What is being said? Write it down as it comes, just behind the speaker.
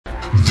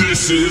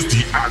This is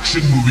the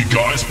Action Movie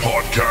Guys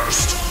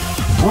podcast,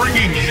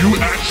 bringing you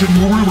action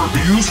movie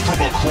reviews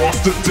from across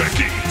the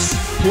decades,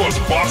 plus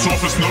box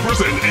office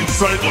numbers and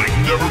insight like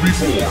never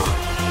before.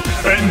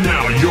 And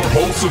now your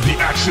hosts of the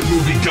Action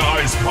Movie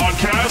Guys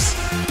podcast,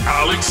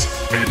 Alex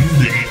and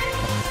Nate.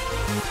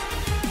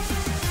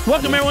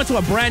 Welcome everyone to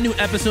a brand new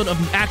episode of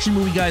the Action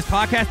Movie Guys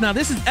podcast. Now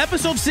this is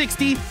episode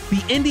 60,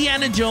 the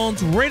Indiana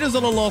Jones Raiders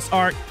of the Lost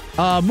Ark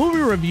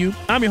movie review.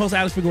 I'm your host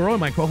Alex Figueroa and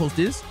my co-host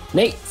is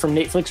Nate from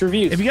Netflix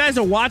Reviews. If you guys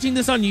are watching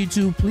this on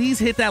YouTube, please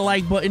hit that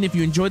like button. If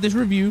you enjoyed this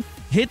review,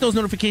 hit those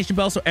notification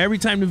bells so every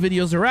time the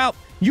videos are out,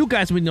 you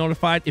guys will be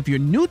notified. If you're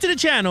new to the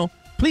channel,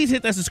 please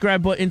hit that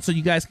subscribe button so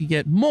you guys can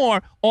get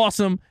more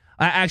awesome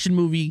action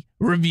movie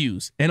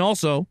reviews. And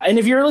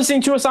if you're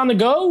listening to us on the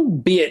go,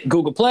 be it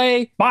Google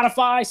Play,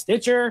 Spotify,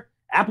 Stitcher,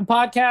 Apple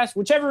Podcasts,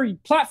 whichever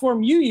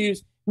platform you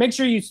use, make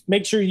sure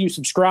you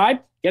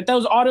subscribe. Get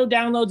those auto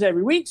downloads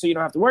every week so you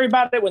don't have to worry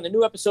about it. When the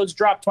new episodes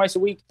drop twice a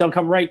week, they'll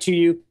come right to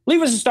you.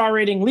 Leave us a star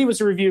rating. Leave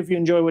us a review if you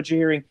enjoy what you're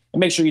hearing. And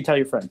make sure you tell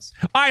your friends.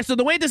 All right, so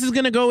the way this is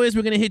going to go is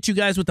we're going to hit you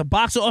guys with the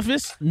box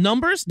office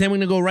numbers. Then we're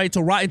going to go right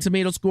to Rotten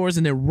Tomato scores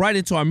and then right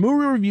into our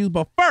movie reviews.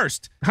 But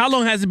first, how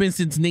long has it been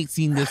since Nate's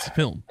seen this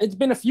film? It's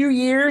been a few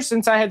years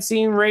since I had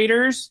seen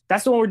Raiders.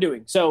 That's the one we're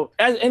doing. So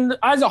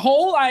as a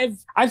whole,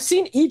 I've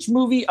seen each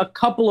movie a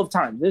couple of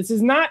times. This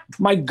is not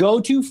my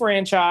go-to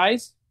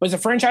franchise. But it's a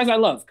franchise I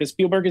love because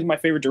Spielberg is my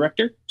favorite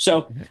director.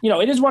 So,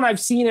 it is one I've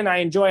seen and I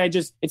enjoy.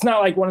 It's not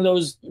like one of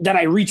those that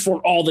I reach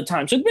for all the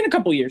time. So it's been a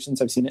couple years since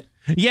I've seen it.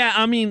 Yeah,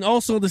 I mean,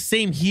 also the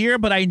same here,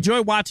 but I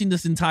enjoy watching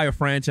this entire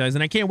franchise.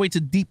 And I can't wait to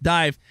deep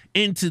dive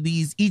into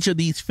each of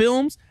these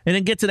films and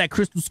then get to that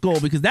Crystal Skull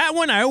because that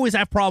one I always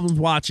have problems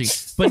watching.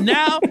 But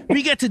now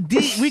we get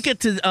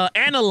to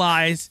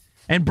analyze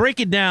and break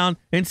it down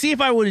and see if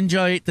I would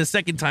enjoy it the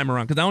second time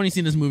around because I only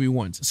seen this movie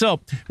once. So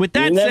with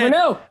that said,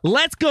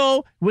 let's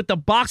go with the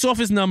box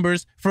office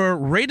numbers for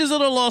Raiders of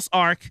the Lost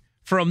Ark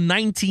from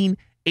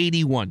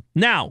 1981.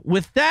 Now,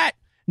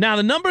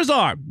 the numbers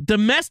are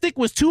domestic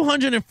was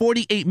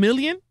 248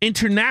 million,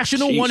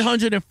 international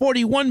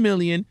 141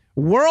 million,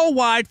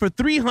 worldwide for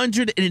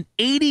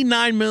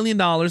 $389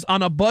 million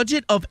on a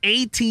budget of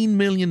 $18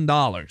 million.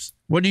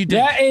 What do you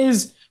think? That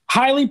is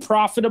highly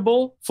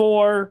profitable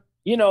for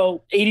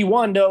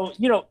 81 though,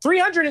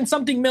 300 and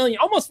something million,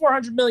 almost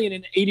 400 million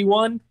in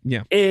 81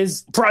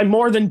 is probably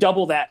more than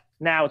double that.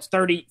 Now it's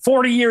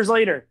 40 years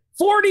later.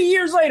 40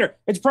 years later,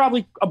 it's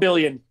probably $1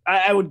 billion,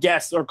 I would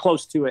guess, or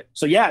close to it.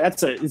 So yeah,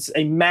 it's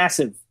a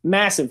massive,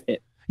 massive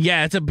hit.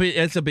 Yeah, it's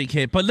a big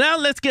hit. But now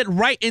let's get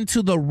right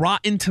into the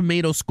Rotten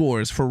Tomato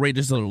scores for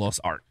Raiders of the Lost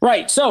Ark.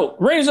 Right. So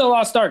Raiders of the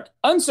Lost Ark,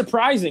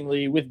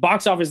 unsurprisingly, with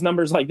box office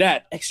numbers like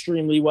that,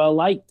 extremely well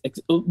liked,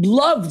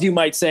 loved, you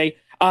might say.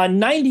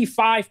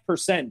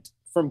 95%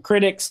 from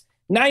critics,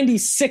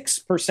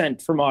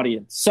 96% from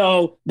audience.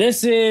 So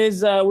this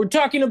is, we're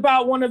talking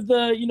about one of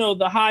the,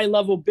 the high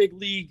level big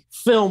league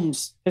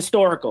films,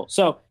 historical.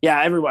 So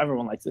yeah,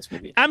 everyone likes this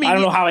movie. I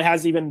don't know how it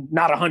has even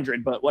not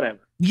 100, but whatever.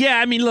 Yeah,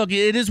 I mean, look,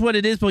 it is what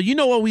it is, but you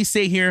know what we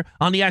say here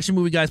on the Action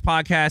Movie Guys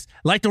podcast?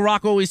 Like The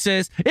Rock always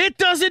says, it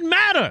doesn't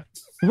matter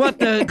what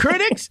the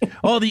critics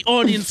or the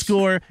audience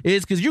score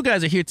is, because you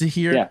guys are here to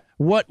hear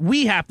what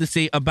we have to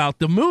say about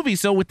the movie.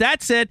 So with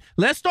that said,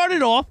 let's start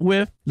it off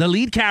with the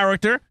lead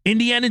character,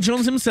 Indiana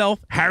Jones himself,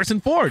 Harrison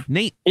Ford.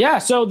 Nate. Yeah,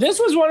 so this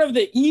was one of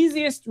the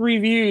easiest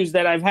reviews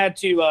that I've had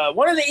to,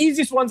 one of the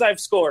easiest ones I've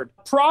scored.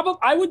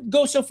 I would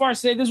go so far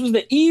as to say this was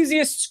the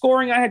easiest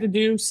scoring I had to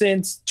do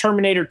since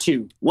Terminator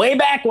 2. Way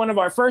back, one of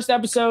our first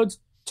episodes,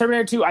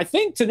 Terminator 2, I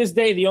think to this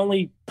day, the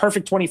only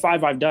perfect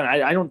 25 I've done.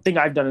 I don't think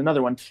I've done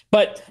another one,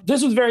 but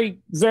this was very,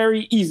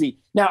 very easy.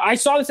 Now, I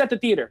saw this at the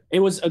theater.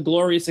 It was a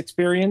glorious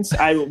experience.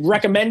 I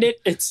recommend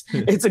it. It's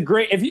a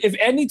great, if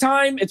any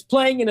time it's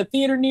playing in a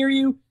theater near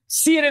you,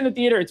 see it in the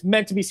theater. It's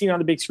meant to be seen on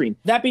the big screen.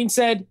 That being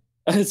said,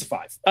 it's a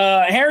 5.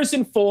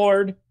 Harrison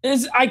Ford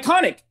is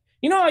iconic.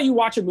 You know how you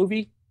watch a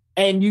movie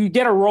and you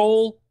get a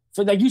role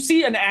for you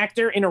see an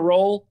actor in a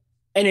role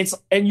and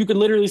you could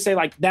literally say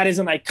that is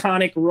an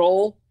iconic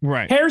role.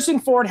 Right. Harrison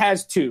Ford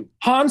has 2.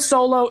 Han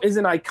Solo is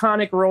an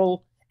iconic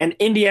role and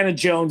Indiana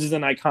Jones is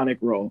an iconic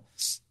role.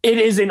 It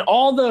is in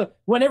all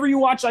whenever you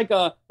watch like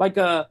a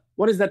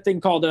what is that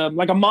thing called?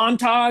 Like a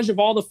montage of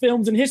all the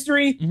films in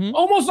history. Mm-hmm.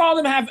 Almost all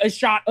of them have a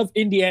shot of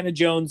Indiana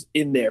Jones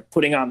in there,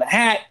 putting on the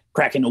hat,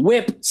 cracking a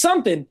whip,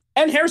 something.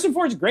 And Harrison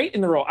Ford's great in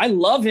the role. I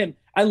love him.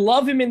 I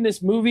love him in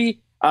this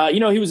movie.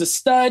 He was a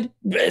stud.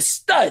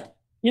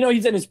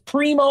 He's in his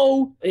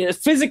primo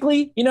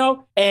physically,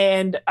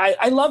 and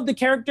I love the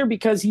character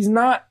because he's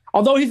not,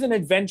 although he's an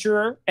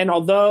adventurer and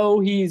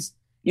although he's,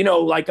 he's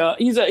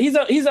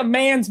a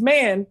man's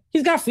man,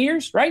 he's got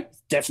fears, right?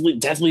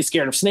 Definitely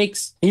scared of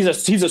snakes. He's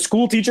a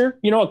school teacher,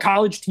 a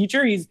college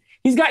teacher. He's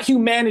got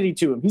humanity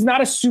to him. He's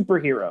not a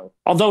superhero,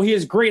 although he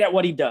is great at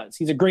what he does.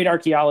 He's a great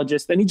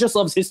archaeologist and he just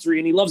loves history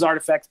and he loves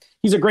artifacts.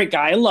 He's a great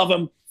guy. I love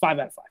him. 5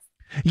 out of 5.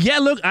 Yeah,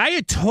 look, I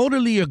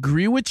totally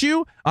agree with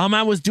you.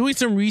 I was doing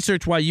some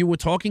research while you were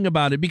talking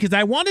about it because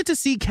I wanted to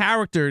see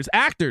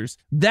actors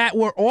that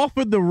were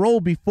offered the role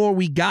before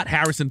we got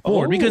Harrison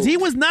Ford because he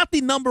was not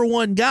the number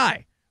one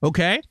guy,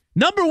 okay?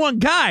 Number one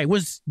guy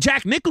was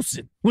Jack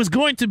Nicholson, was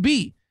going to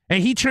be,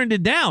 and he turned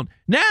it down.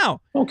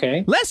 Now,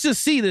 let's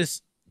just see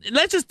this.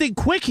 Let's just think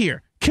quick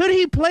here. Could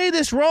he play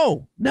this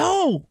role?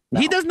 No.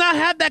 He does not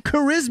have that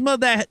charisma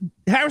that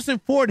Harrison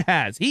Ford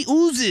has. He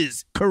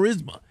oozes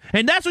charisma.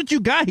 And that's what you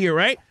got here,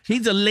 right?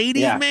 He's a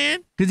ladies'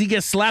 man because he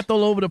gets slapped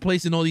all over the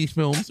place in all these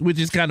films, which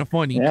is kind of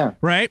funny,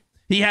 right?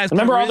 He has.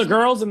 Remember all the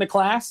girls in the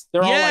class?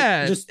 They're all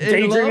like just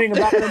daydreaming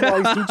about him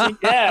while he's teaching.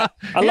 Yeah,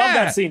 I love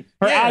that scene.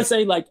 Her eyes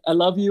say like "I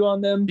love you"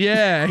 on them.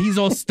 Yeah, he's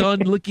all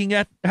stunned looking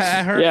at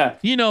her. Yeah,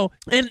 you know,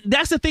 and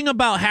that's the thing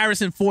about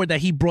Harrison Ford that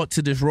he brought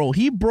to this role.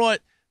 He brought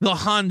the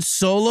Han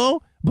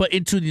Solo, but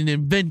into an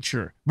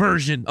adventure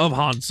version of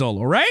Han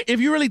Solo, right? If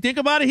you really think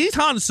about it, he's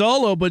Han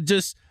Solo, but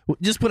just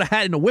put a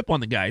hat and a whip on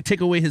the guy,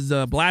 take away his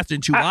blaster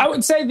and Chewbacca. I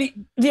would say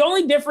the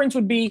only difference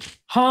would be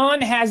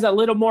Han has a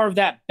little more of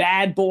that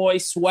bad boy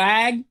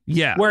swag,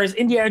 whereas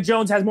Indiana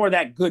Jones has more of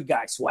that good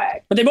guy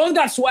swag. But they both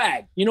got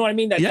swag. You know what I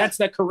mean? That's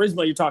that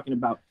charisma you're talking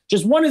about.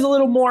 Just one is a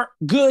little more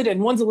good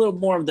and one's a little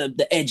more of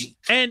the edgy.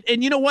 And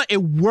you know what?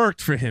 It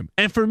worked for him.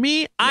 And for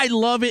me, I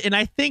love it. And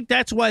I think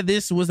that's why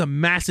this was a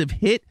massive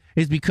hit.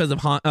 Is because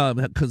of Harrison Ford.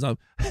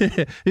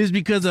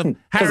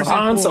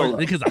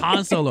 Because of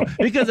Han Solo.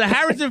 Because of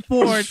Harrison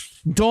Ford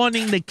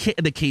donning the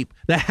cape,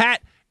 the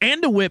hat,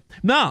 and the whip.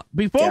 Now,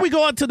 before we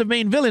go on to the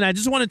main villain, I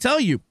just want to tell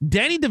you,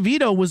 Danny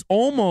DeVito was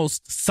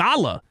almost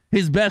Sala,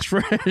 his best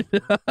friend.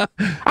 I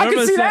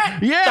can see that.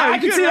 Yeah, I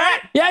can see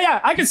that.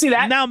 Yeah, I can see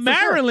that. Now,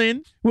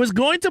 Marilyn was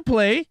going to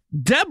play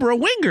Deborah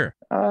Winger.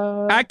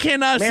 I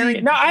cannot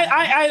see. No,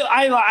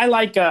 I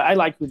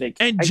like who they.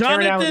 And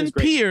Jonathan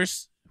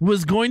Pierce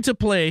was going to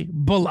play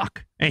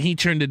Bullock, and he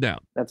turned it down.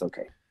 That's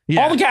okay.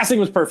 Yeah. All the casting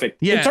was perfect.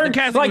 Yeah, the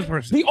casting was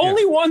perfect. The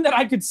only one that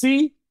I could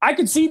see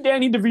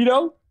Danny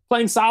DeVito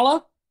playing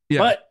Sala,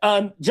 but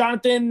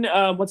Jonathan,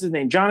 what's his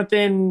name?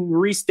 Jonathan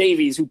Rhys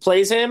Davies, who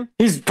plays him,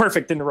 he's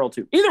perfect in the role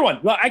too. Either one.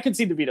 Well, I could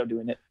see DeVito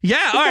doing it.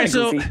 Yeah, all right.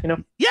 So, goofy, you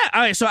know? Yeah,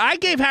 all right. So I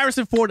gave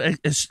Harrison Ford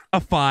a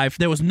 5.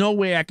 There was no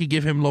way I could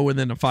give him lower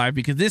than a 5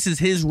 because this is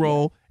his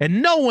role,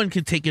 and no one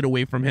can take it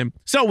away from him.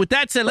 So with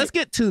that said, let's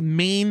get to the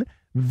main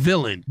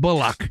villain,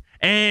 Bullock,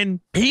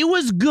 and he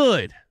was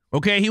good.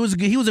 Okay, he was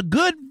a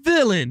good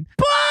villain,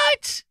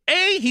 but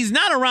he's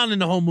not around in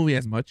the whole movie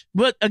as much.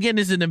 But again,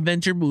 it's an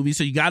adventure movie,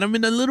 so you got him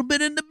in a little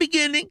bit in the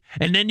beginning,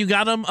 and then you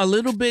got him a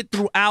little bit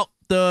throughout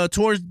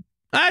towards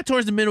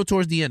the middle,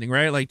 towards the ending,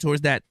 right? Like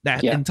towards that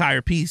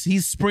entire piece.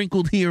 He's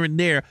sprinkled here and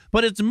there,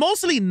 but it's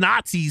mostly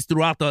Nazis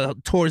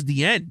towards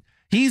the end.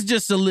 He's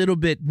just a little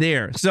bit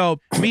there. So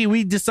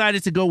we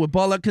decided to go with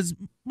Bullock because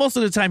most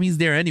of the time he's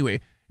there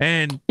anyway.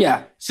 And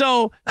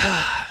so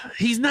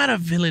he's not a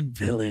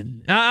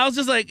villain. I was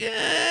just like,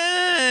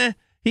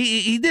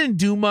 he didn't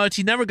do much.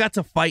 He never got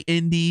to fight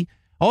Indy.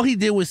 All he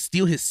did was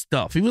steal his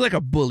stuff. He was like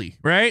a bully,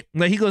 right?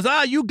 Like he goes,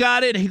 you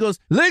got it. And he goes,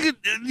 look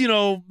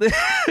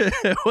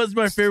at, what's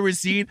my favorite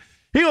scene?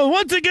 He goes,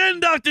 once again,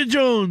 Dr.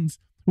 Jones,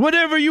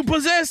 whatever you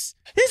possess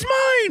is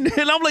mine.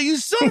 And I'm like, you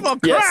son of a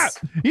crap.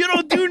 You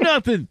don't do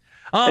nothing.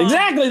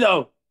 Exactly,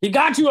 though. He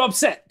got you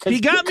upset. He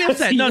got me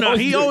upset. No,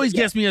 he always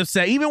gets me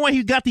upset. Even when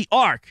he got the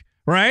Ark,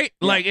 right?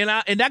 Yeah. Like, and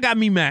that got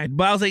me mad.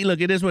 But I was like,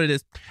 look, it is what it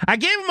is. I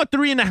gave him a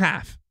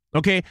 3.5.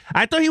 Okay,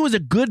 I thought he was a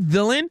good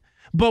villain,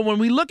 but when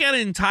we look at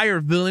an entire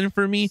villain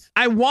for me,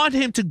 I want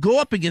him to go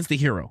up against the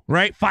hero,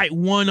 right? Fight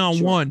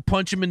one-on-one,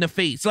 punch him in the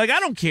face. Like,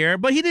 I don't care,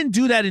 but he didn't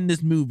do that in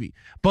this movie.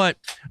 But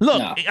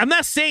look, I'm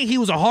not saying he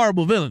was a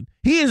horrible villain.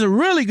 He is a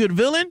really good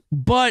villain,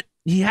 but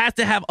he has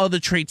to have other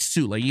traits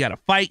too. Like, you got to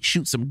fight,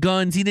 shoot some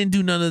guns. He didn't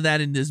do none of that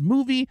in this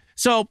movie.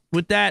 So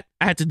with that,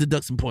 I had to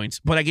deduct some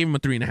points, but I gave him a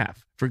 3.5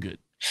 for good.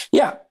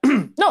 Yeah,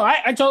 no,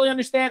 I totally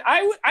understand.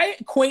 I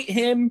equate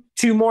him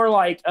to more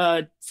like,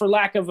 for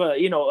lack of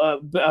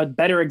a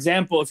better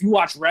example, if you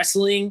watch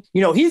wrestling,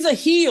 he's a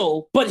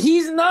heel, but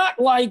he's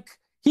not like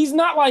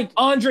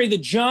Andre the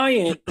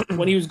Giant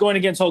when he was going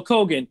against Hulk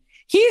Hogan.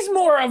 He's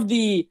more of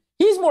the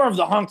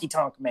honky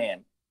tonk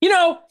man.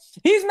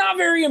 He's not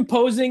very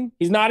imposing.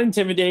 He's not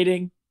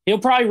intimidating. He'll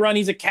probably run.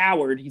 He's a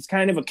coward. He's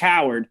kind of a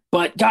coward.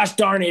 But gosh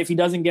darn it, if he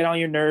doesn't get on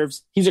your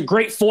nerves, he's a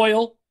great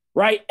foil,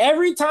 right?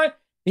 Every time.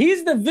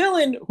 He's the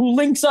villain who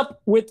links up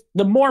with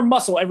the more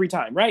muscle every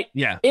time, right?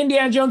 Yeah.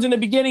 Indiana Jones in the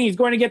beginning, he's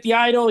going to get the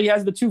idol. He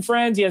has the two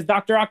friends. He has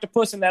Dr.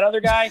 Octopus and that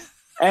other guy.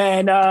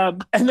 And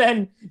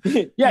then,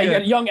 you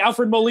got young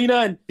Alfred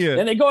Molina. And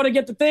then they go to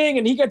get the thing,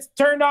 and he gets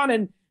turned on,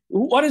 and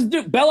what does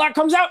Duke? Belloc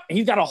comes out.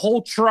 He's got a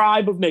whole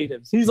tribe of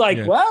natives. He's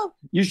like, well,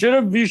 you should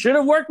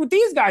have worked with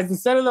these guys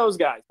instead of those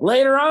guys.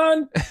 Later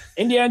on,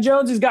 Indiana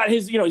Jones has got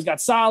his, he's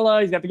got Sala.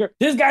 He's got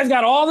this guy's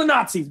got all the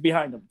Nazis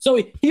behind him. So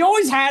he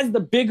always has the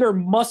bigger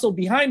muscle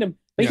behind him.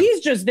 But he's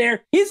just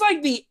there. He's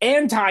like the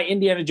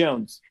anti-Indiana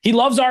Jones. He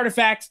loves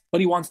artifacts,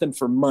 but he wants them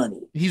for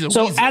money. He's a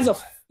weasel.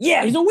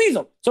 He's a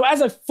weasel. So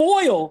as a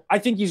foil, I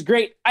think he's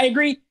great. I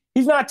agree.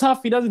 He's not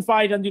tough. He doesn't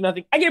fight. He doesn't do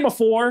nothing. I gave him a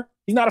 4.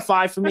 He's not a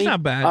 5 for me. That's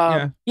not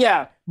bad.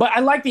 Yeah, but I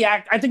like the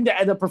act. I think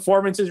the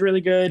performance is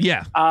really good.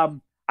 Yeah.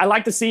 I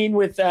like the scene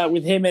with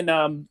him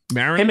and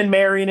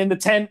Marion in the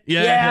tent.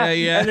 Yeah.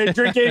 And they're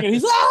drinking, and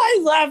he's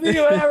laughing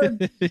or whatever.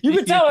 You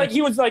could tell like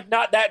he was like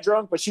not that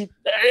drunk, but she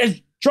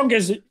as drunk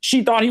as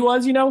she thought he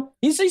was.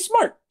 He's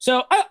smart.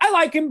 So I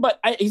like him, but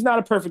he's not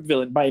a perfect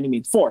villain by any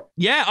means. 4.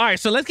 Yeah. All right.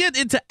 So let's get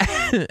into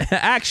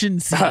action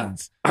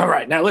scenes. All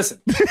right. Now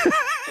listen.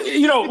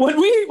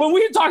 When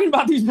we're talking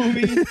about these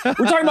movies, we're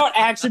talking about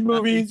action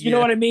movies. You know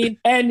what I mean?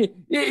 And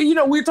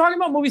we're talking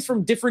about movies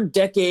from different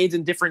decades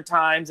and different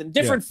times and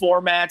different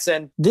formats.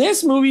 And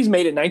this movie's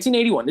made in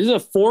 1981. This is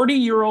a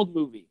 40-year-old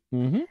movie,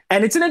 and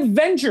it's an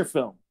adventure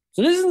film.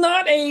 So this is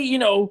not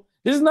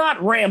this is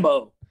not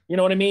Rambo. You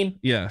know what I mean?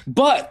 Yeah.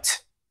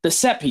 But the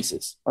set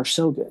pieces are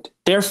so good.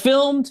 They're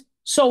filmed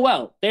so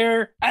well.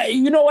 They're,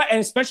 you know what? And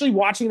especially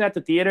watching that at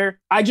the theater,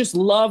 I just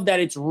love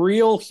that it's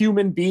real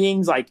human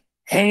beings like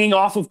hanging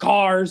off of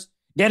cars,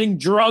 getting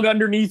drug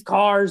underneath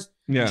cars,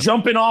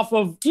 jumping off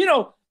of,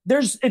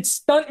 it's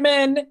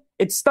stuntmen,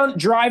 it's stunt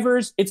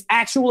drivers, it's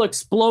actual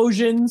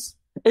explosions.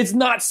 It's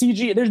not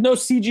CG. There's no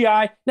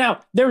CGI. Now,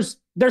 there's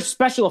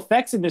special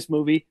effects in this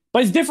movie,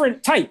 but it's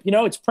different type.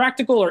 It's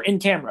practical or in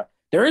camera.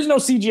 There is no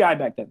CGI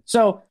back then.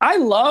 So I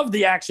love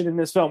the action in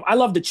this film. I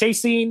love the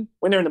chase scene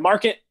when they're in the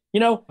market,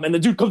 and the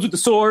dude comes with the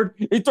sword.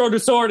 He throws the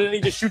sword and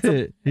he just shoots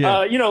him.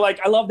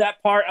 I love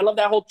that part. I love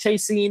that whole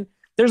chase scene.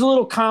 There's a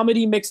little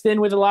comedy mixed in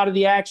with a lot of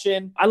the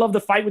action. I love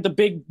the fight with the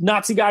big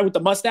Nazi guy with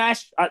the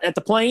mustache at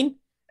the plane,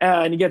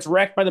 and he gets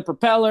wrecked by the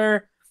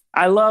propeller.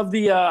 I love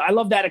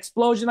that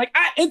explosion.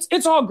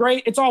 It's all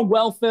great. It's all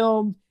well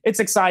filmed. It's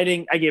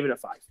exciting. I gave it a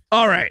 5.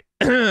 All right.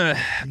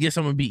 I guess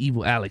I'm gonna be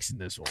evil Alex in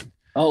this one.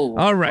 Oh,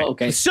 all right.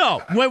 Okay.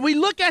 So when we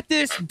look at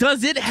this,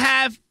 does it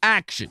have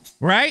action?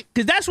 Right?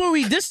 Because that's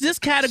where this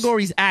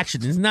category's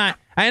action. It's not.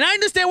 And I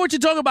understand what you're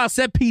talking about,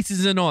 set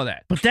pieces and all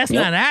that, but that's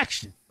not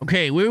action.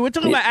 Okay, we're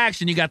talking about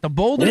action. You got the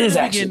boulder in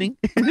the beginning.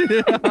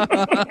 You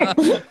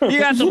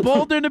got the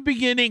boulder in the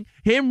beginning.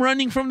 Him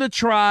running from the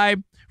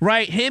tribe.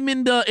 Right, him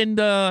in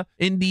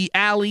the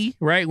alley,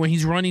 right, when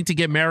he's running to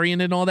get Marion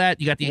and all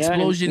that. You got the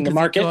explosion in the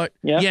market.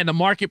 In the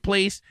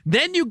marketplace.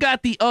 Then you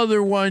got the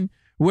other one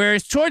where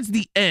it's towards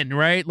the end,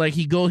 right? Like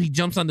he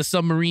jumps on the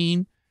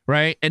submarine,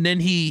 right, and then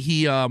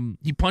he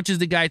punches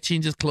the guy,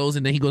 changes clothes,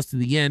 and then he goes to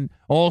the end.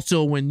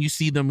 Also, when you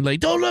see them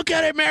like, don't look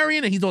at it,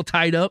 Marion, and he's all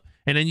tied up,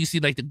 and then you see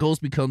like the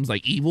ghost becomes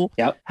like evil.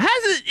 Yep.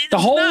 The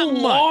whole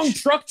long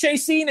truck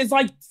chase scene is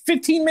like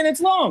 15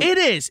 minutes long. It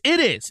is.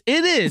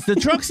 The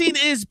truck scene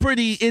is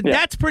pretty.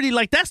 That's pretty.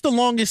 Like that's the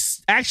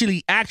longest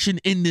actually action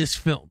in this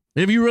film.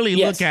 If you really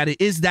look at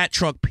it, is that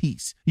truck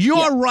piece.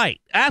 You're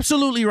right.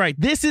 Absolutely right.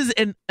 This is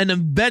an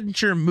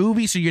adventure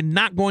movie, so you're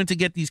not going to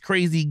get these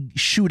crazy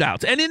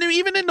shootouts. And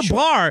even in the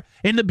bar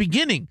in the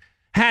beginning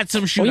had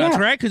some shootouts,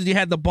 right? Because you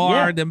had the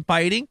bar, them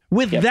fighting.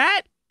 With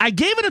that, I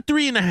gave it a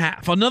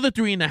 3.5, another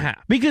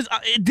 3.5, because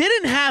it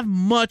didn't have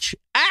much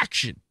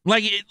action.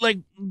 Like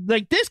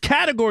this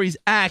category's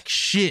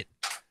action,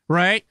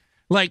 right?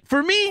 Like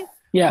for me,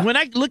 when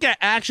I look at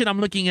action, I'm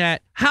looking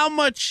at how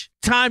much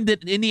time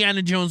that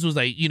Indiana Jones was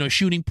like,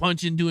 shooting,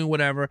 punching, doing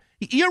whatever.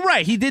 You're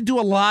right. He did do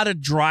a lot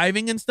of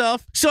driving and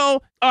stuff.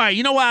 So, all right,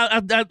 you know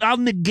what? I'll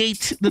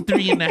negate the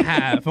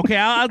 3.5. Okay,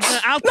 I'll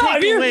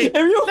take away.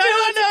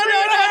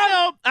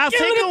 No. I'll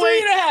take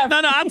away 3.5.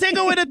 No, I'll take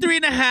away the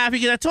 3.5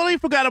 because I totally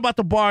forgot about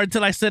the bar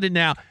until I said it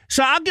now.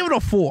 So I'll give it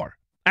a 4.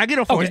 I give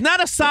it a 4. Okay. It's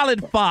not a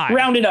solid 5.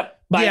 Round it up.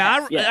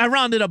 I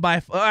rounded up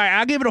by. All right,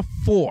 I'll give it a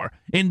 4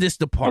 in this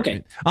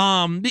department.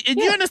 Okay.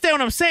 You understand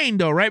what I'm saying,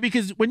 though, right?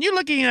 Because when you're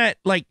looking at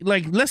like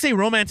let's say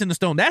Romance in the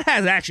Stone, that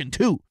has action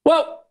too.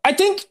 Well, I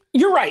think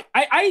you're right.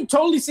 I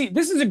totally see.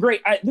 This is a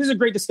great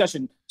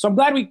discussion. So I'm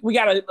glad we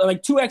got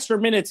like 2 extra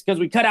minutes because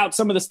we cut out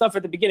some of the stuff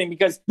at the beginning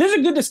because there's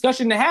a good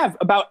discussion to have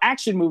about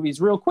action movies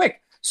real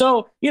quick.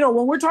 So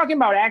when we're talking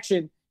about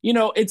action.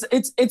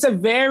 It's a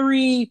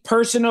very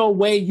personal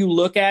way you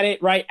look at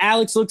it, right?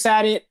 Alex looks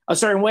at it a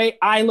certain way.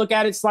 I look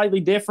at it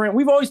slightly different.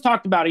 We've always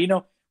talked about it.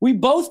 We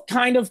both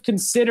kind of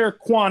consider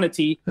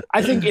quantity.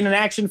 I think in an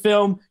action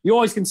film, you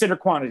always consider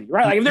quantity,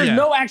 right? Like if there's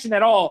no action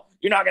at all,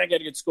 you're not going to get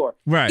a good score.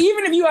 Right.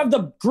 Even if you have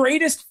the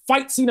greatest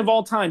fight scene of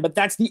all time, but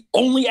that's the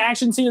only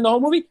action scene in the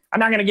whole movie, I'm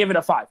not going to give it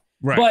a 5.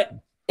 Right. But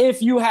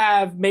if you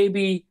have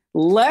maybe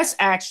less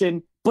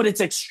action, but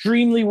it's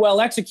extremely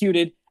well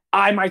executed,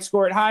 I might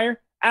score it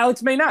higher.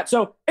 Alex may not.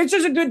 So it's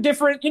just a good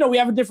different, we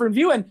have a different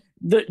view. And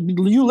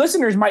you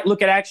listeners might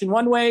look at action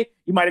one way.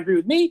 You might agree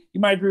with me.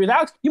 You might agree with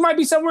Alex. You might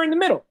be somewhere in the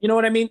middle. You know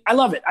what I mean? I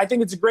love it. I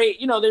think it's a great,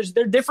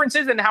 there are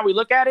differences in how we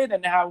look at it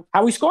and how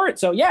we score it.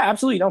 So yeah,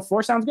 absolutely.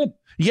 4 sounds good.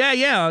 Yeah.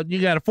 You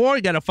got a 4.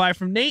 You got a 5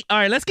 from Nate. All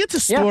right, let's get to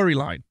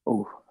storyline.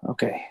 Oh,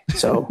 okay.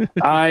 So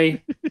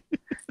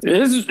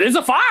this is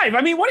a 5.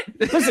 I mean,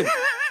 listen,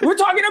 we're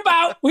talking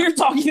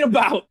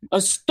about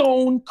a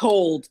stone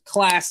cold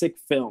classic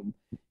film.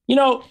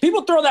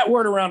 People throw that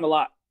word around a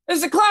lot.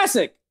 It's a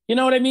classic. You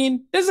know what I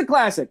mean? This is a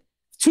classic.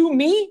 To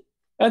me,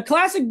 a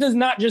classic does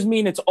not just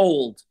mean it's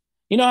old.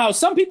 You know how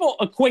some people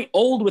equate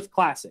old with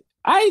classic.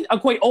 I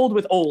equate old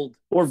with old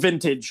or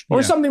vintage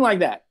or something like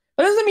that.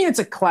 That doesn't mean it's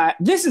a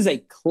this is a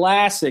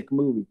classic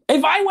movie.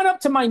 If I went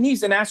up to my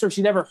niece and asked her if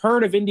she'd ever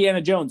heard of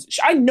Indiana Jones,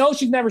 I know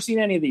she's never seen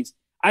any of these.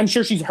 I'm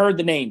sure she's heard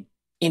the name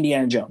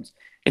Indiana Jones.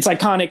 It's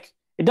iconic.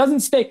 It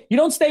doesn't stay. You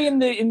don't stay in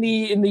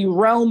the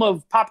realm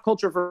of pop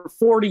culture for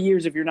 40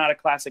 years if you're not a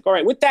classic. All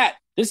right. With that,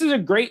 this is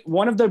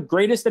one of the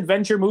greatest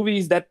adventure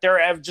movies that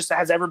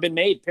has ever been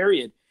made.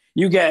 Period.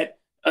 You get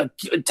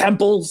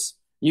temples.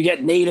 You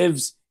get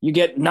natives. You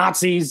get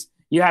Nazis.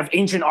 You have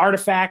ancient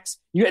artifacts.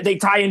 They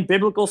tie in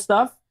biblical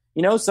stuff.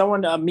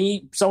 Someone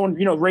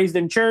raised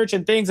in church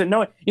and things, and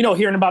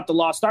hearing about the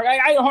Lost Ark.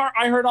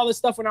 I heard all this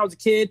stuff when I was a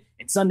kid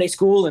in Sunday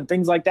school and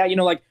things like that.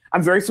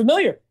 I'm very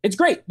familiar. It's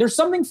great. There's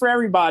something for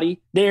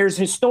everybody. There's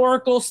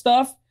historical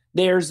stuff.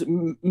 There's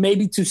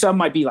maybe to some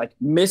might be like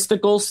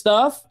mystical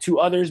stuff. To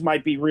others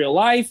might be real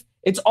life.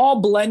 It's all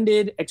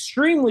blended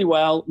extremely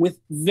well with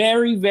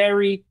very,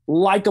 very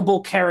likable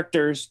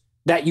characters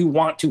that you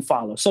want to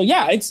follow. So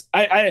yeah,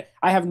 I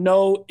have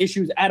no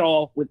issues at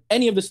all with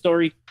any of the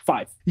story.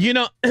 5.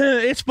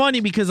 It's funny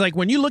because like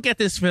when you look at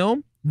this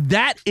film,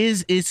 that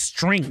is its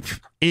strength,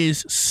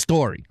 is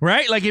story,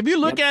 right? Like if you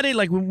look at it,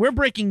 like when we're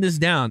breaking this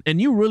down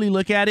and you really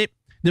look at it,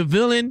 the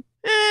villain,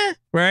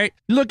 right?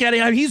 Look at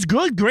it, he's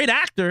good, great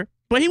actor,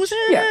 but he was,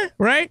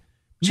 right?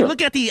 Sure. You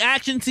look at the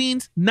action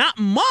scenes, not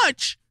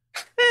much,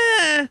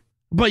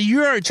 but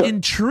you're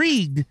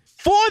intrigued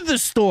for the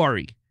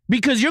story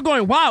because you're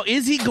going, wow,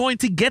 is he going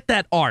to get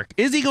that arc?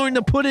 Is he going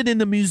to put it in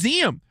the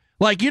museum?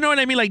 Like, you know what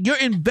I mean? Like you're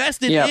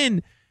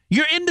invested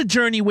you're in the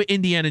journey with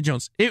Indiana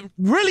Jones. It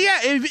really,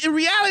 in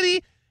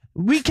reality,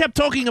 we kept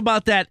talking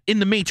about that in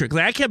The Matrix.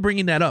 Like I kept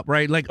bringing that up,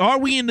 right? Like, are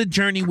we in the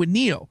journey with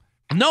Neo?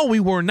 No, we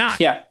were not.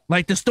 Yeah.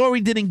 Like the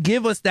story didn't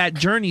give us that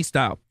journey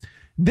style.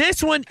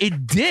 This one,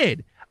 it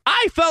did.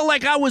 I felt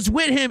like I was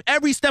with him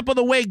every step of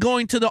the way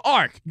going to the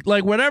Ark.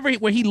 Like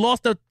where he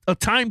lost a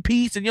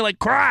timepiece and you're like,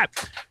 crap,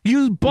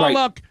 you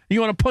Bullock,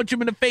 you want to punch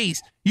him in the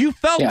face. You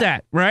felt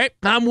that, right?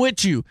 I'm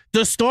with you.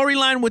 The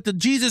storyline with the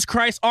Jesus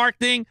Christ Ark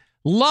thing,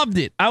 loved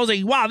it. I was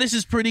like, wow, this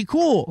is pretty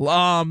cool.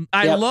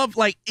 I love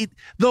like it,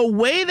 the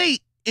way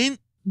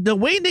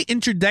they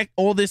introduce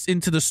all this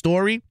into the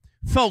story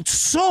felt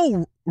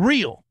so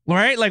real.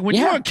 Right? Like when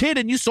you were a kid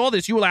and you saw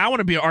this, you were like, I want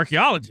to be an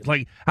archaeologist.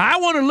 Like, I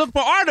want to look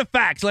for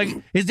artifacts. Like,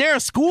 is there a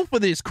school for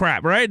this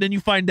crap? Right? Then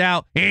you find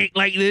out it ain't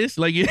like this.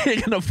 Like, you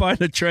ain't going to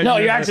find a treasure. No,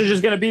 you're actually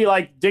just going to be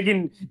like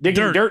digging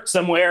dirt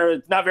somewhere.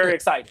 It's not very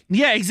exciting.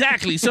 Yeah,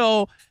 exactly.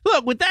 So,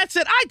 look, with that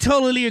said, I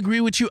totally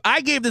agree with you.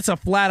 I gave this a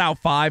flat out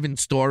 5 in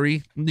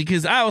story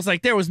because I was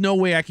like, there was no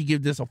way I could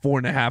give this a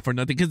 4.5 or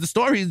nothing because the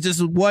story is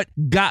just what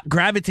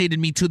gravitated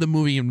me to the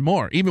movie even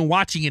more. Even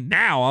watching it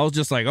now, I was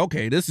just like,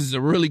 okay, this is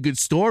a really good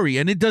story.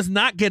 And it does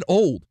not get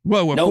old.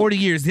 Well, we're 40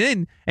 years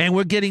in and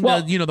we're getting the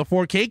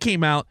 4K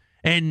came out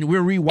and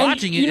we're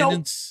rewatching it.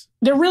 And it's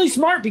they're really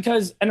smart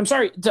because, and I'm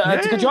sorry to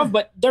cut you off,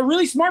 but they're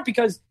really smart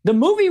because the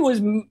movie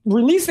was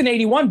released in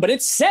 81, but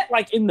it's set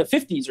like in the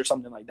 50s or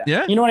something like that.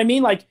 Yeah. You know what I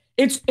mean? Like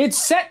it's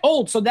set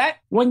old. So that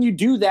when you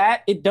do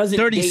that, it doesn't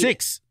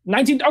 36.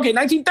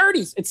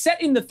 1930s. It's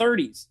set in the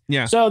 30s.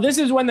 Yeah. So this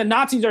is when the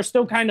Nazis are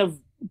still kind of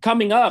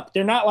coming up.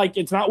 They're not like,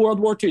 it's not World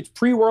War II. It's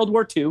pre-World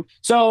War II.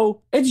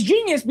 So it's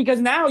genius because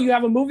now you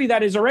have a movie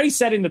that is already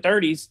set in the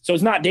 30s. So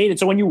it's not dated.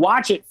 So when you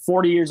watch it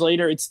 40 years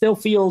later, it still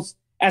feels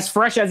as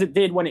fresh as it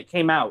did when it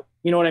came out.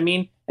 You know what I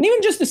mean? And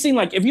even just the scene,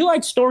 like if you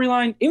like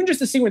storyline, even just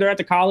the scene where they're at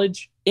the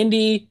college,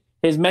 Indy,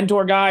 his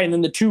mentor guy, and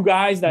then the 2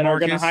 guys that are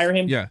going to hire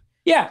him. Yeah.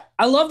 Yeah,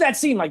 I love that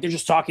scene. Like they're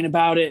just talking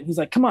about it. And he's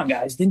like, "Come on,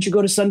 guys, didn't you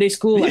go to Sunday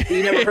school? Like,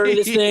 you never heard of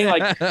this thing?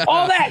 Like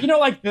all that,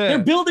 like they're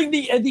building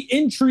the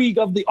intrigue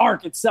of the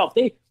Ark itself.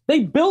 They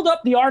build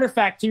up the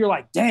artifact. So you're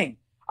like, dang,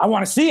 I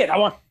want to see it. I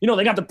want,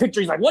 they got the picture.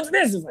 He's like, what's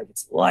this? It's like,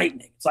 it's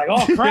lightning. It's like,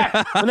 oh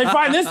crap. When they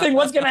find this thing,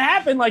 what's going to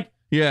happen? Like,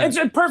 it's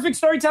a perfect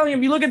storytelling.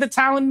 If you look at the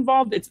talent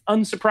involved, it's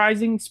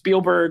unsurprising.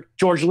 Spielberg,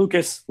 George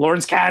Lucas,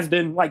 Lawrence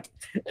Kasdan. Like,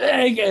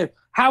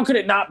 how could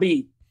it not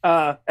be?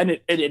 And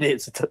it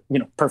is, it's,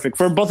 perfect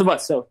for both of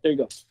us. So there you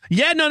go.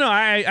 Yeah, no,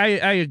 I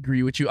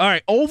agree with you. All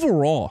right,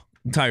 overall,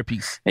 entire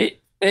piece.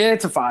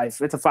 It's a 5.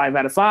 It's a 5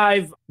 out of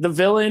 5. The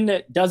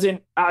villain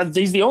doesn't,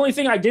 he's the only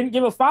thing I didn't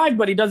give a 5,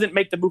 but he doesn't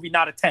make the movie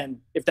not a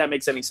 10, if that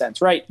makes any sense,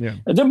 right? Yeah.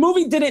 The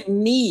movie didn't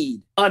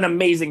need an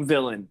amazing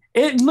villain.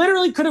 It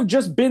literally could have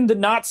just been the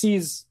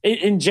Nazis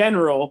in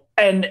general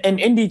and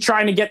Indy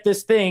trying to get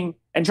this thing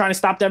and trying to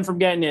stop them from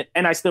getting it,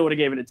 and I still would have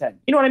gave it a 10.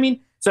 You know what I mean?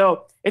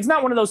 So it's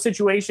not one of those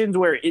situations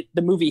where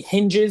the movie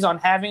hinges on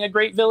having a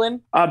great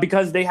villain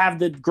because they have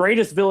the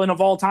greatest villain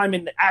of all time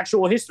in the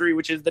actual history,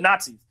 which is the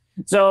Nazis.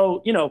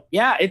 So,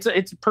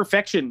 it's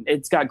perfection.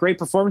 It's got great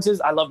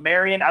performances. I love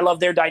Marion. I love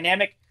their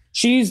dynamic.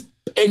 She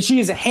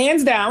is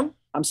hands down,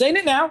 I'm saying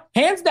it now,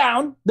 hands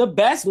down, the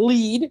best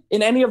lead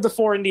in any of the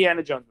 4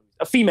 Indiana Jones movies.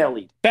 A female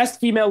lead. Best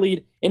female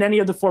lead in any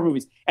of the 4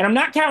 movies. And I'm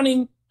not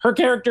counting her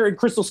character in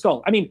Crystal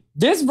Skull. I mean,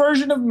 this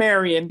version of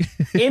Marion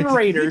in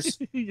Raiders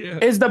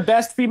is the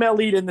best female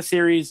lead in the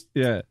series.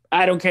 Yeah.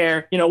 I don't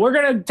care. We're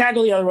going to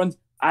tackle the other ones.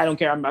 I don't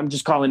care. I'm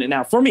just calling it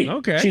now. For me,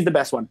 she's the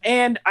best one.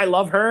 And I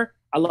love her.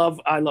 I love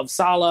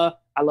Sala.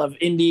 I love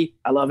Indy.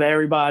 I love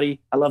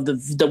everybody. I love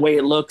the way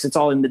it looks. It's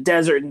all in the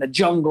desert and the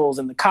jungles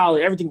and the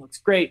college. Everything looks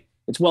great.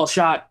 It's well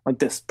shot, like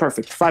this.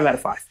 Perfect. 5 out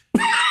of 5.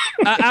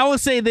 I will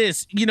say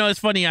this. It's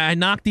funny. I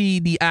knocked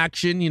the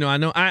action. I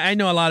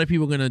know a lot of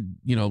people are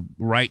gonna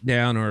write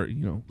down or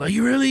like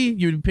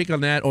you pick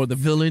on that or the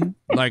villain.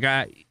 Like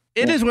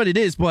it is what it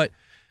is. But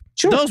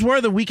sure, those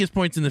were the weakest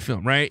points in the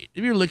film, right?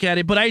 If you look at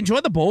it, but I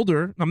enjoyed the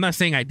boulder. I'm not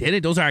saying I did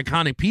it. Those are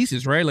iconic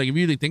pieces, right? Like if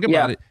you really think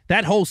about it,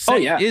 that whole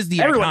set is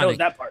the Everyone iconic. knows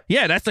that part.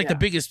 Yeah, that's like the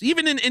biggest.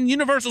 Even in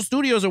Universal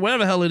Studios or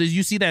whatever the hell it is,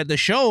 you see that the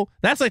show.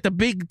 That's like the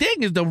big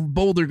thing is the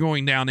boulder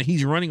going down and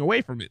he's running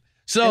away from it.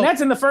 So and that's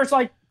in the first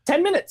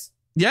 10 minutes.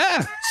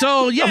 Yeah.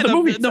 So yeah,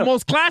 the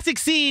most classic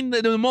scene,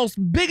 the most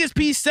biggest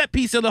set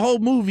piece of the whole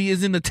movie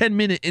is in the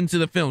 10-minute into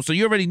the film. So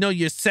you already know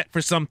you're set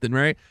for something,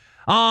 right?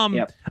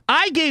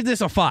 I gave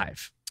this a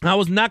 5. I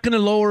was not going to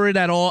lower it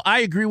at all. I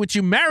agree with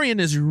you.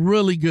 Marion is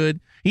really good.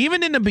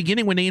 Even in the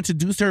beginning when they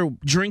introduced her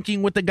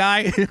drinking with the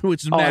guy,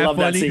 which is mad I love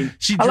funny. That scene.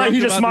 She I like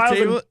he just about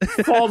smiles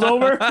and falls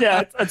over.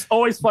 Yeah, it's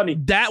always funny.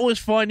 That was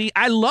funny.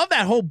 I love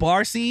that whole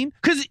bar scene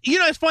because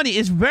it's funny.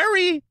 It's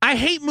very. I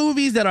hate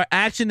movies that are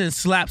action and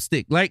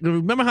slapstick. Like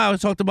remember how I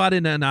talked about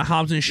it in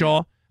Hobbs and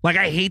Shaw. Like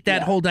I hate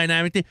that whole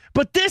dynamic thing.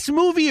 But this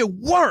movie, it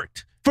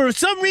worked. For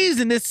some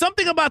reason, there's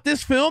something about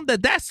this film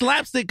that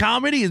slapstick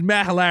comedy is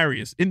mad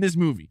hilarious in this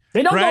movie.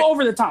 They don't go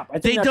over the top. I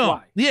think that's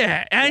why.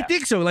 Yeah, and I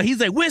think so. Like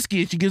he's like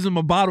whiskey, and she gives him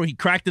a bottle. He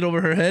cracked it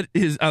over her head,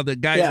 the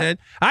guy's head.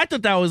 I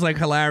thought that was like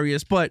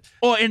hilarious. But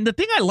and the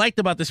thing I liked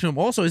about this film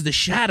also is the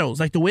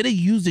shadows, like the way they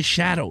use the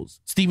shadows.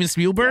 Steven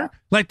Spielberg,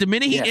 like the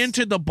minute he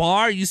entered the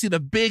bar, you see the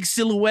big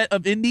silhouette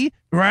of Indy,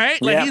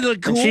 right? Like he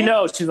looked cool. And she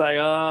knows. She's like,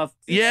 oh,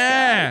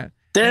 yeah. Guy.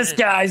 This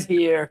guy's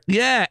here.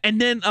 Yeah,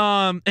 and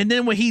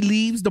then when he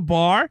leaves the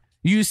bar,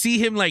 you see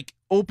him like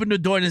open the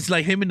door and it's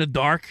like him in the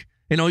dark,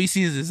 and all you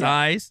see is his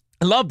eyes.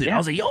 I loved it. I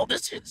was like, yo,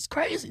 this shit is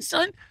crazy,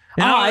 son.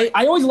 I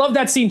always love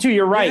that scene too.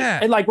 You're right.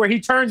 Yeah. And like where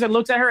he turns and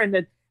looks at her and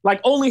then like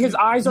only his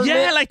eyes are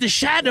lit. Like the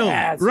shadow,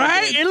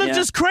 right? It looked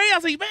just crazy. I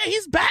was like, man,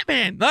 he's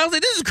Batman. I was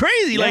like, this is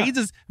crazy. Like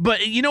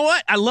but you know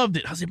what? I loved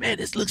it. I was like, man,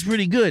 this looks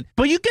pretty good.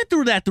 But you get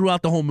through that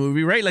throughout the whole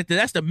movie, right? Like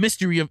that's the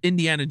mystery of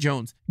Indiana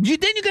Jones.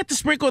 Then you get to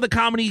sprinkle the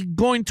comedy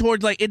going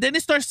towards and then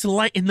it starts to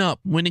lighten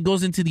up when it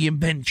goes into the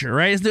adventure,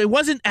 right? It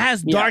wasn't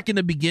as dark in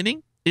the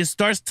beginning. It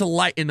starts to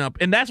lighten up.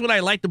 And that's what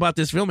I liked about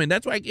this film. And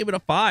that's why I gave it a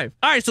 5.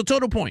 All right, so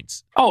total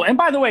points. Oh, and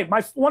by the way,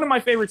 one of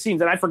my favorite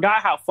scenes, and I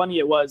forgot how funny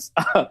it was,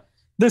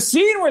 the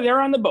scene where they're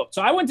on the boat.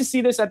 So I went to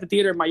see this at the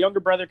theater. My younger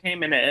brother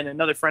came and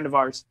another friend of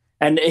ours,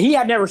 and he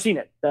had never seen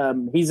it.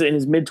 He's in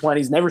his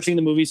mid-20s, never seen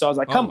the movie. So I was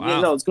like, come,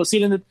 let's go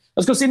see it in the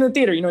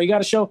theater. You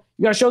got to show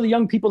the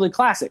young people the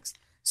classics.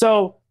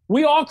 So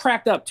we all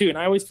cracked up too, and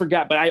I always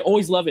forgot, but I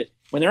always love it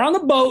when they're on the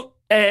boat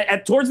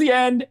towards the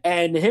end,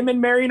 and him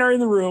and Marion are in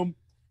the room.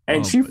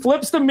 And she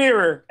flips the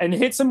mirror and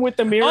hits him with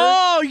the mirror.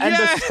 Oh, yeah. And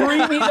the scream,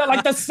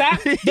 like the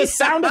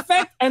sound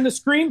effect and the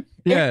scream.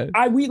 Yeah.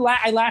 I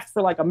laughed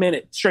for like a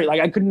minute straight.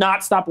 Like I could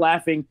not stop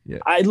laughing. Yeah.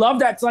 I love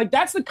that. It's like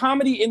that's the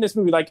comedy in this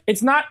movie. Like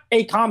it's not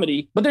a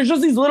comedy, but there's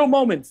just these little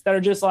moments that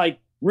are just like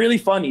really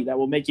funny that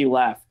will make you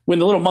laugh. When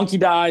the little monkey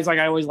dies, like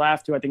I always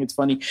laugh too. I think it's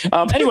funny.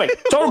 Anyway,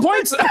 total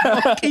points.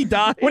 He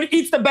died when he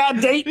eats the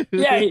bad date.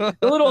 Yeah,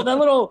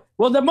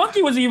 well, the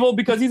monkey was evil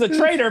because he's a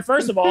traitor,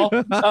 first of all.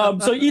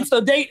 So he eats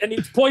the date and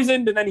he's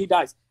poisoned and then he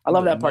dies. I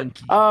love that part.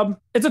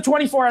 It's a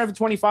 24 out of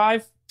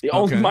 25. The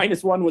only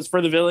 -1 was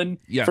for the villain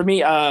for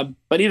me.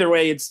 But either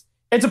way, it's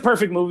a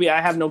perfect movie.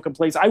 I have no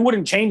complaints. I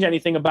wouldn't change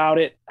anything about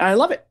it. And I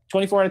love it.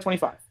 24 out of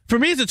 25. For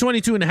me, it's a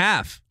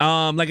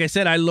 22.5. Like I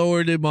said, I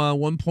lowered it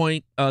 1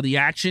 point, the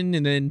action,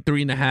 and then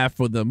 3.5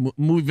 for the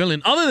movie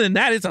villain. Other than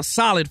that, it's a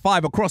solid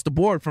 5 across the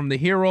board from the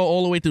hero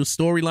all the way through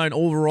storyline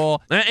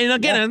overall. And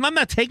again, I'm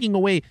not taking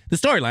away the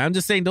storyline. I'm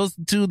just saying those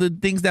two the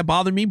things that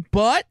bother me.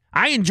 But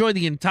I enjoy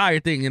the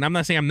entire thing, and I'm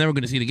not saying I'm never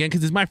going to see it again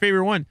because it's my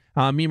favorite one.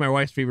 Me and my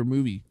wife's favorite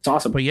movie. It's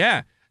awesome. But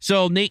yeah,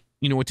 so Nate,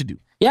 you know what to do.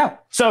 Yeah.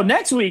 So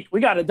next week, we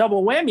got a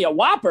double whammy, a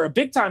whopper, a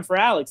big time for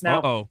Alex.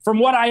 Now, from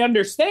what I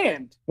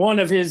understand, one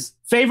of his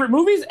favorite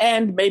movies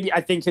and maybe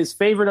I think his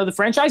favorite of the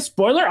franchise.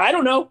 Spoiler, I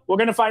don't know. We're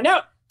going to find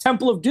out.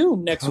 Temple of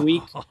Doom next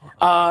week.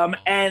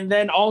 And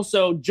then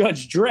also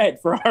Judge Dredd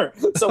for our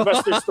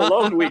Sylvester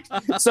Stallone week.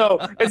 So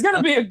it's going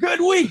to be a good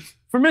week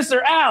for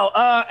Mr. Al.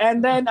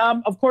 And then,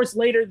 of course,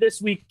 later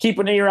this week, keep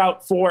an ear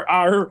out for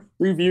our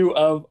review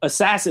of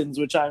Assassins,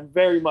 which I'm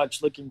very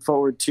much looking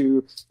forward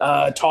to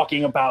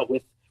talking about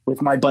with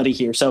my buddy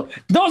here. So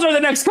those are the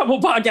next couple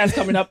podcasts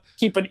coming up.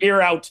 Keep an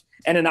ear out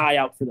and an eye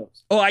out for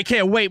those. Oh, I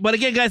can't wait. But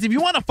again, guys, if you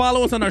want to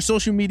follow us on our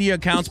social media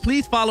accounts,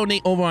 please follow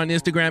Nate over on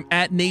Instagram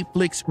at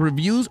NateFlix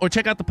Reviews, or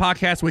check out the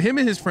podcast with him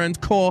and his friends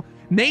called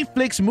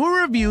NateFlix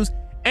Movie Reviews.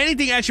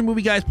 Anything Action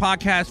Movie Guys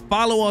Podcast.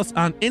 Follow us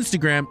on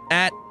Instagram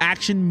at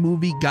Action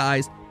Movie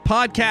Guys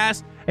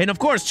Podcast. And of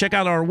course, check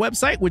out our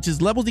website, which is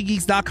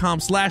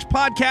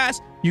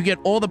levelsofgeeks.com/podcast. You get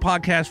all the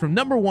podcasts from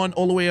number 1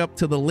 all the way up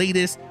to the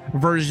latest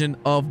version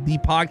of the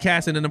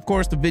podcast. And then, of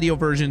course, the video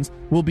versions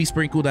will be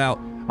sprinkled out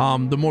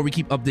the more we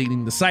keep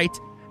updating the site.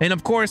 And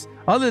of course,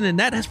 other than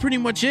that, that's pretty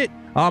much it.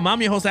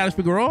 I'm your host, Alex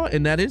Figueroa,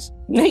 and that is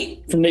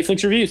Nate from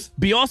Netflix Reviews.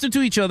 Be awesome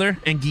to each other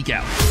and geek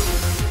out.